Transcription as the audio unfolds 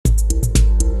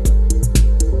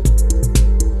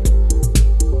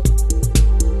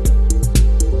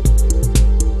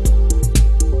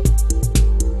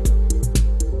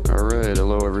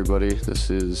everybody. This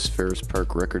is Ferris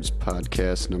Park Records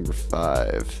podcast number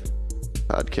 5.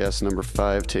 Podcast number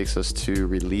 5 takes us to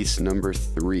release number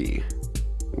 3,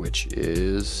 which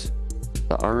is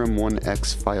the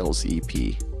RM1X Files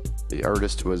EP. The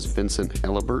artist was Vincent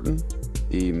Halliburton.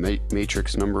 The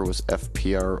matrix number was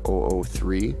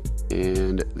FPR003,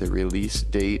 and the release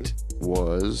date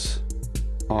was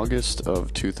August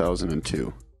of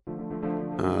 2002.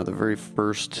 The very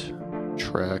first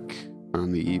track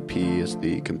on the EP is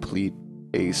the complete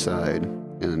A-side,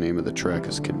 and the name of the track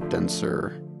is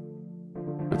Condenser.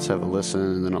 Let's have a listen,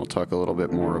 and then I'll talk a little bit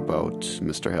more about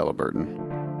Mr. Halliburton.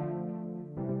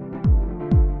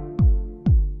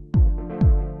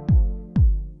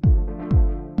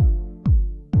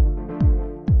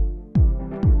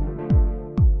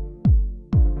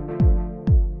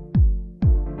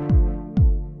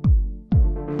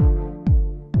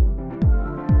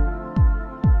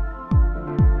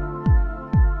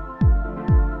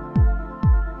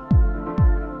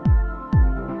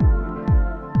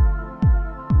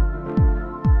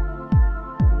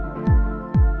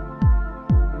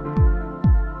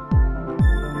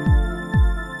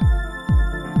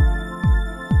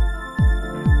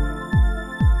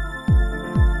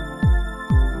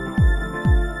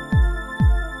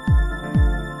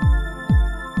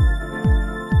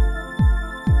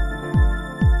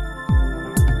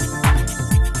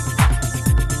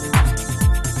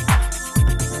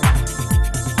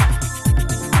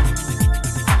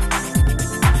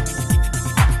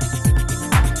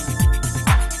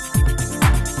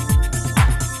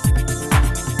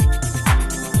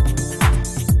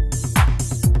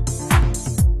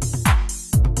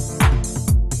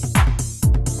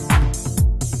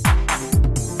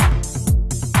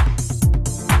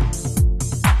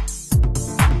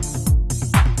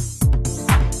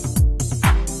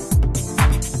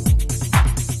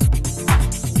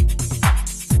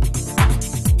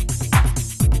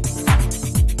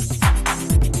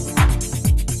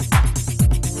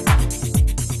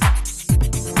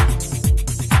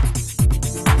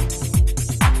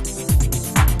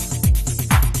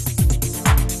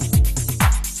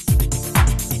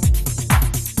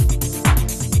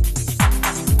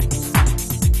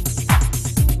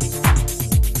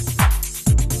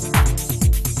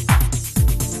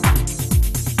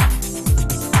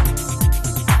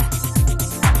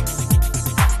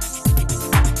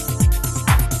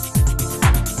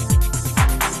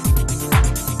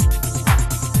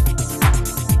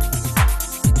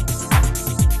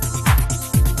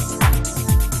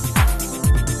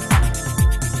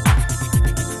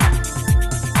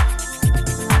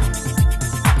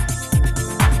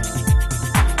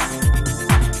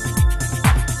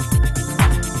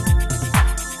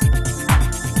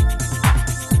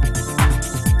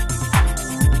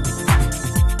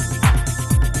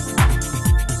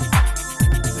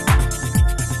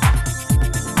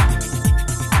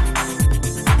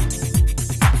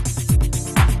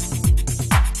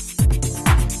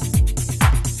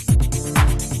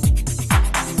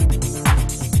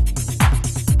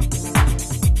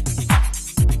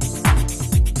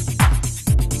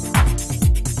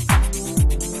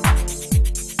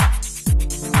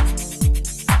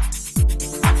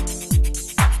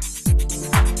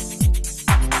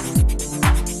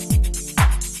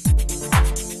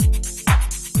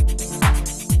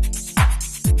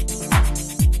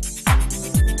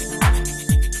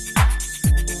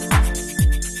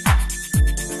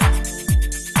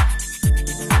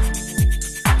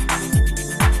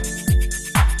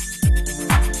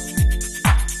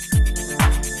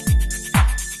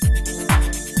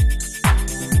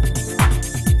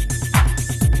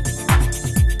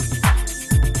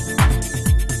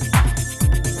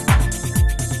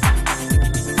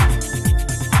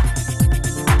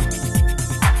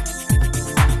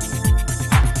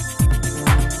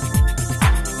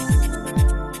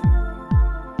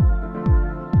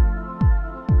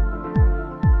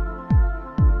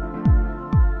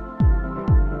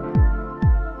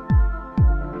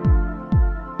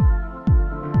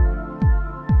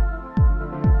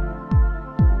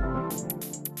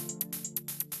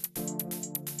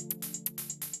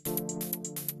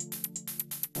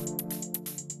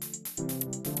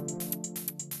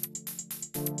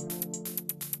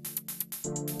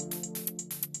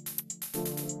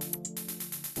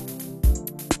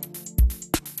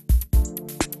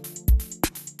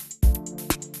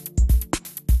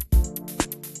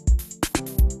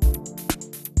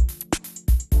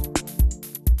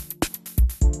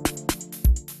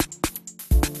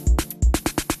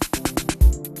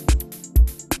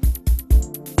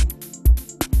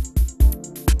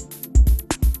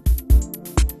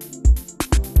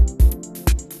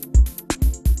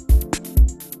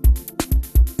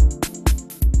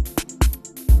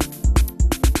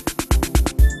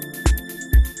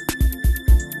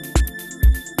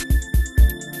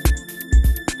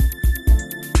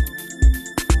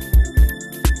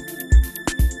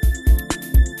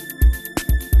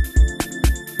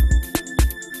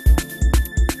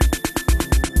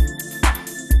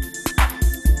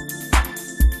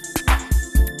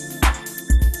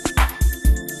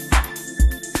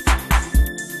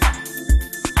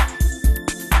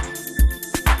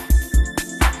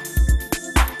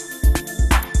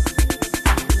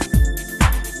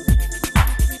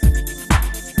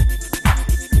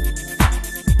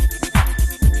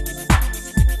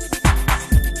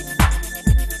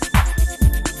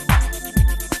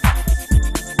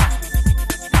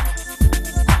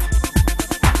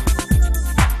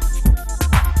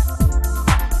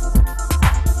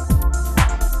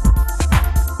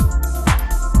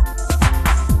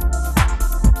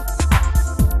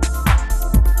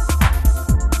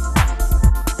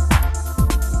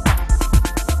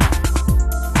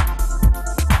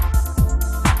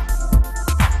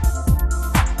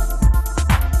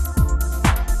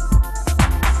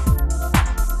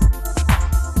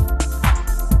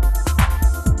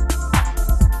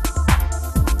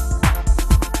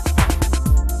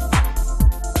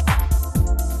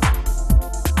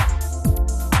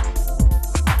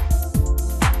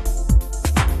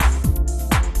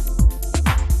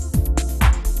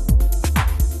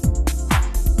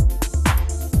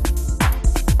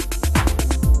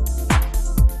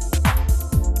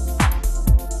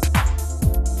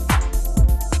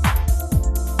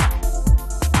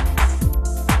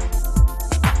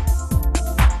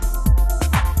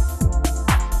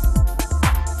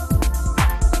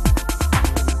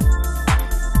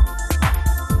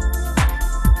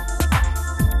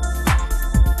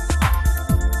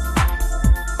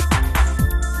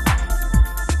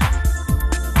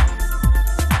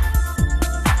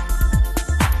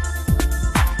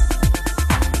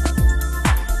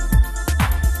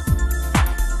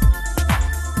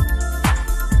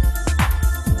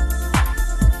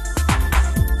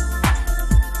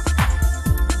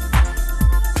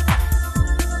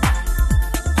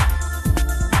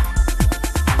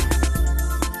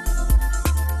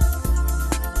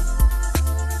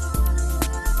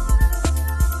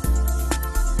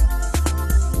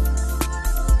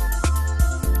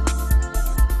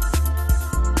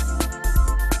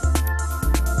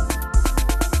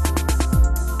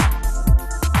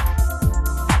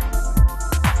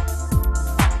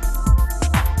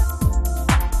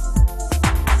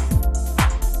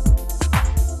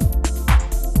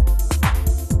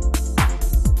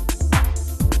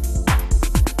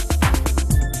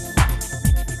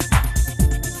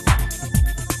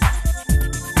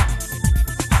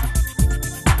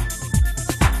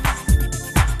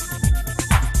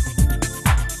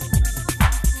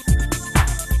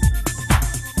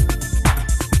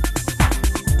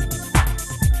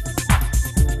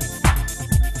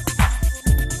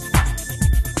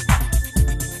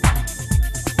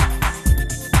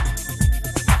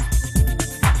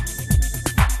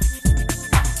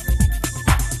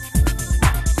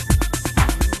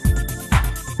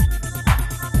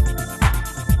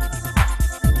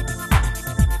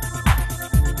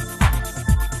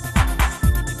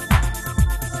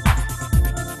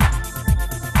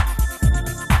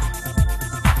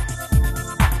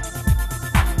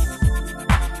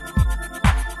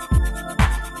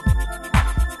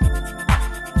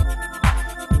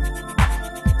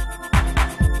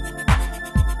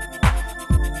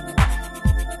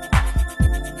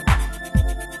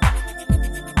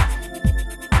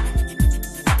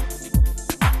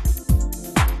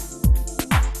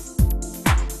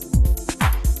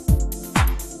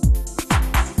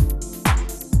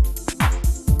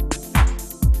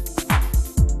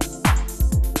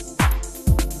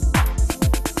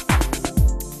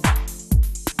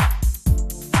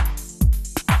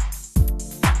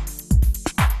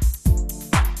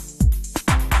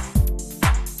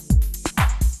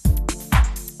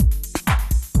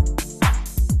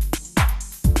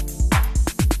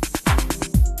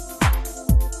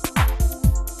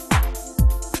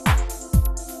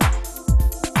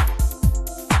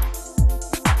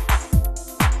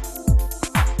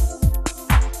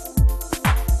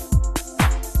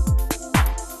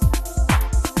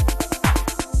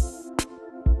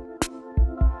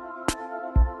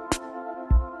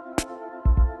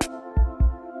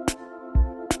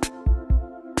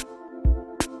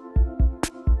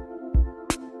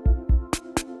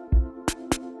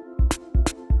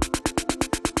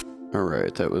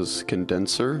 Alright, that was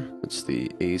Condenser. It's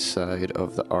the A side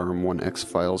of the RM1X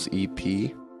Files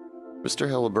EP. Mr.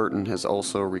 Halliburton has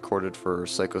also recorded for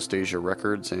Psychostasia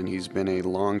Records, and he's been a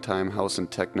longtime house and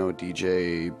techno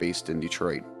DJ based in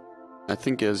Detroit. I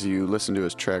think as you listen to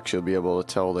his tracks, you'll be able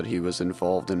to tell that he was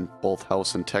involved in both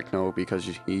house and techno because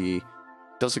he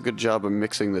does a good job of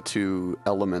mixing the two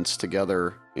elements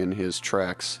together in his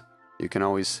tracks. You can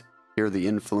always hear the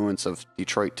influence of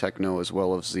Detroit techno as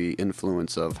well as the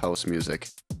influence of house music.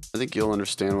 I think you'll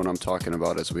understand what I'm talking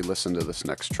about as we listen to this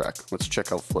next track. Let's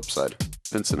check out Flipside.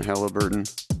 Vincent Halliburton,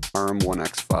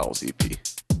 RM1X Files EP.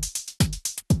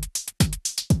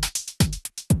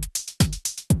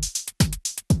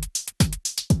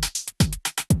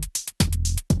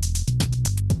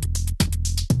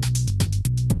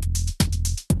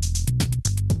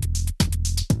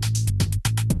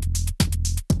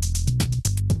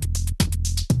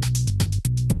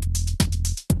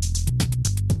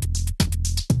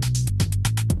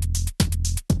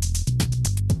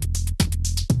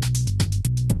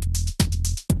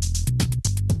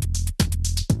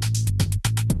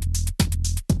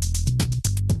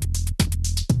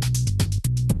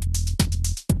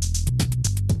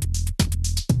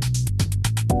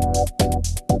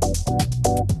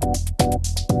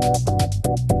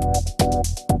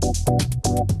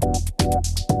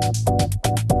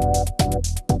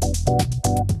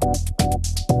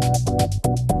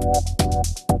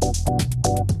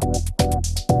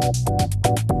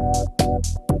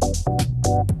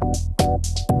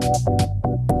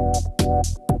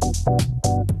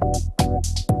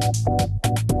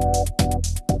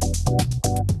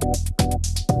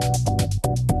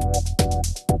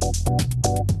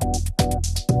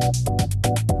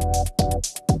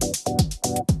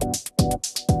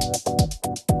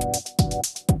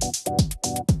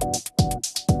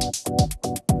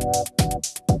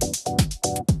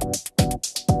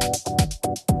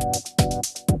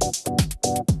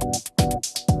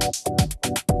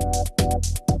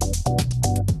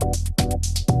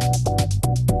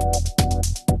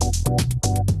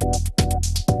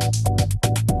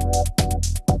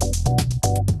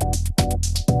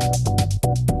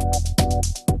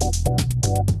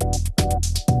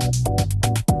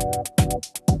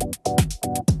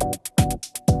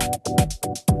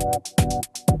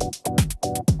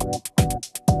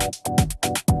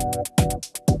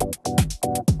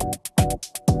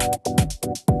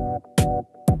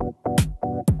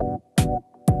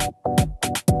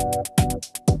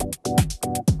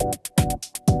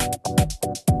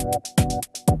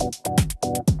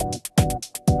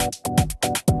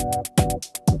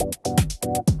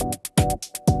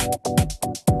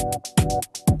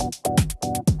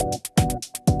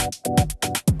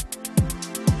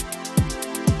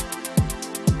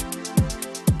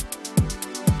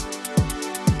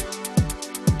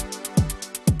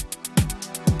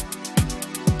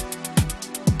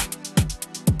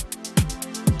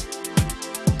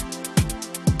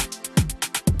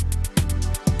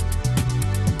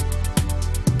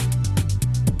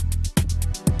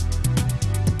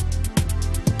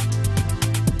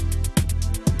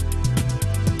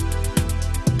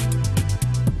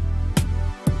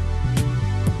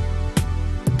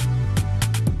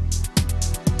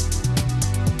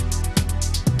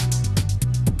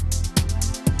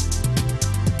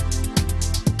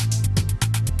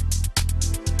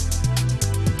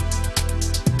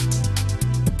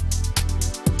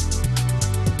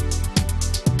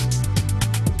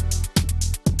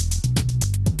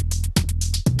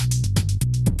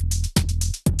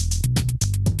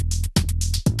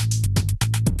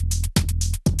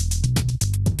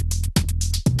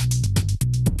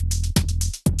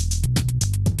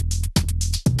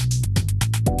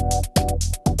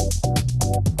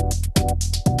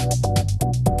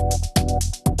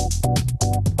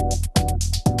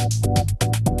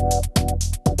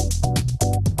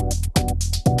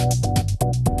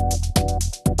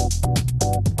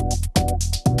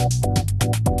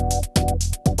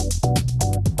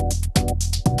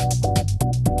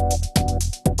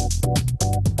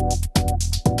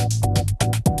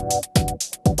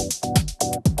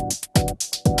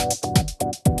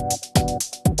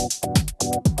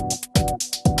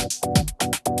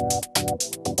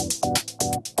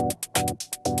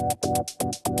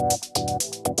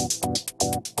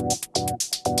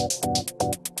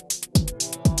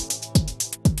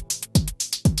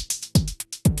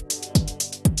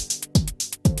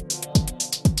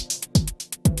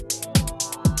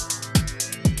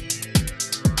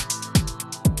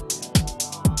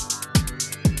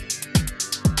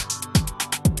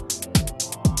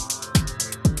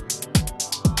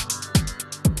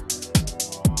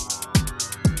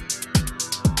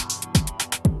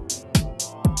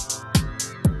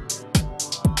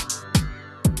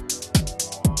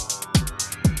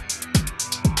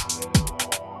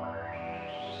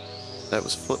 That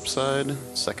was Flipside,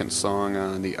 second song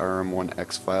on the RM1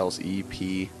 X-Files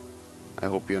EP. I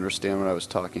hope you understand what I was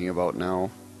talking about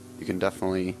now. You can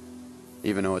definitely,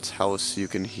 even though it's house, you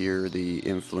can hear the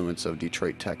influence of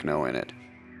Detroit techno in it.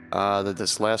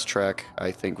 This last track,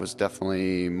 I think, was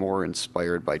definitely more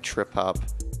inspired by trip hop.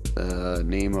 The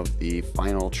name of the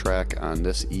final track on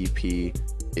this EP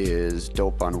is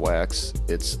Dope on Wax.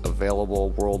 It's available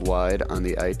worldwide on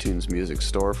the iTunes Music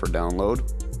Store for download.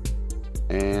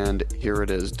 And here it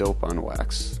is, Dope on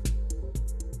Wax.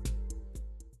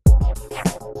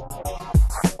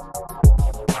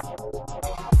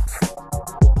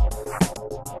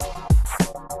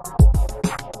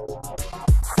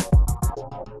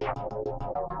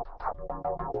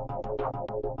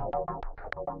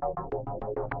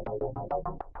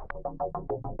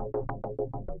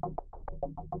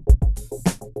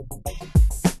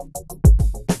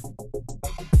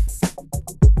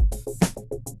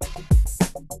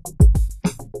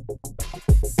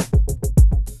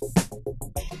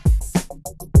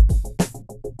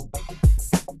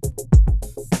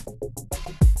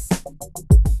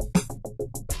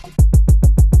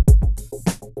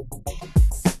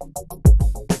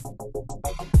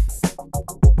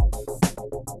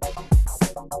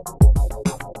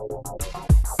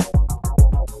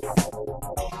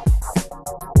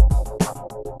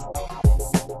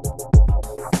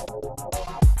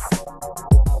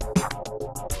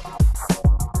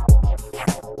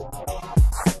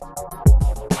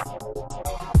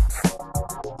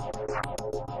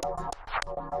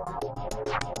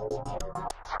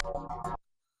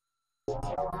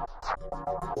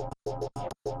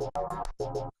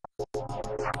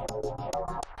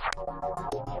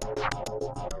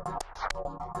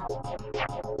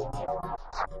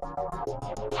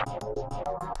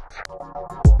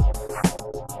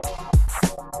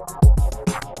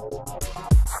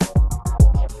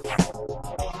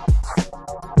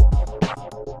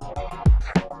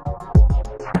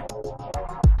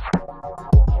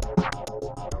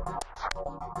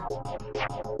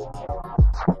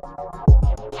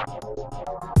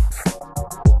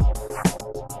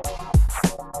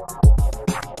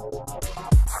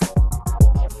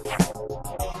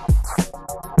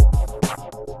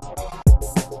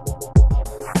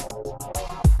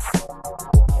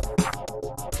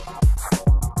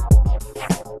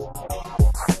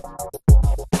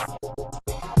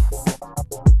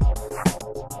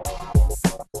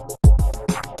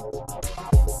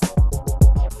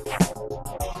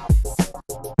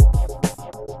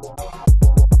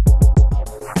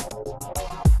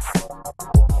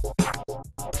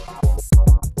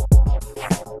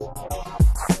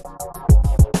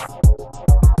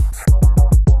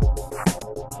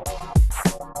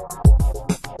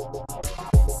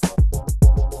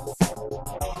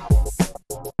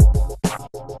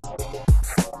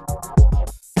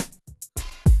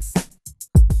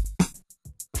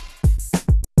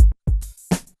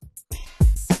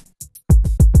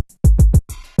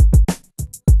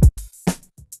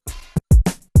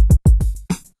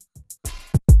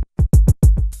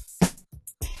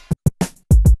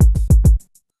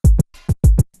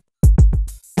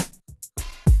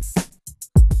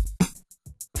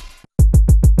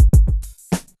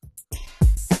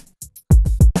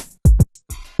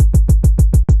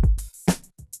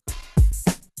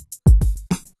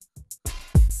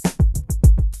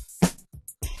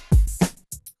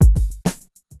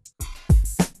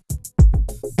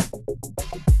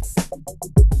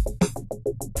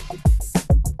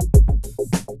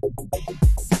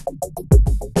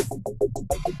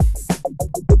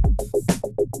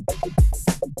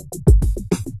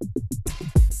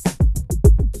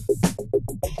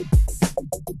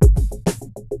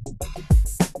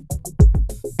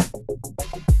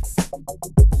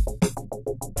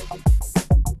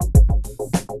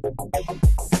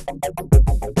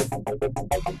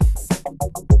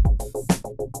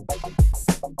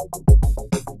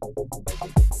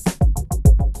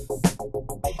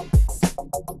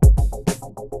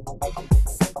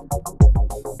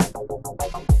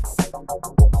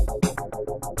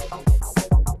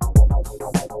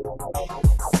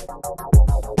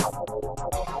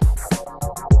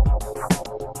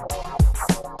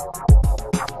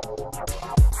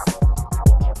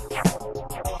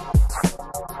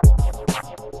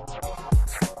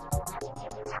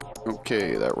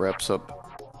 Okay, that wraps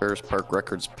up Ferris Park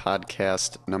Records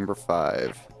podcast number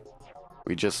 5.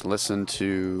 We just listened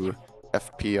to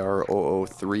FPR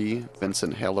 003,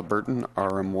 Vincent Halliburton,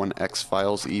 RM1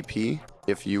 X-Files EP.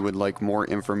 If you would like more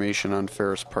information on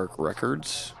Ferris Park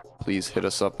Records, please hit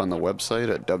us up on the website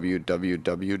at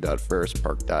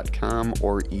www.ferrispark.com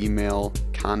or email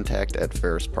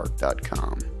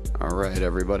contact@ferrispark.com. All right,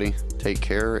 everybody, take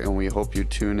care, and we hope you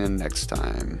tune in next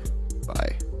time.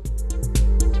 Bye.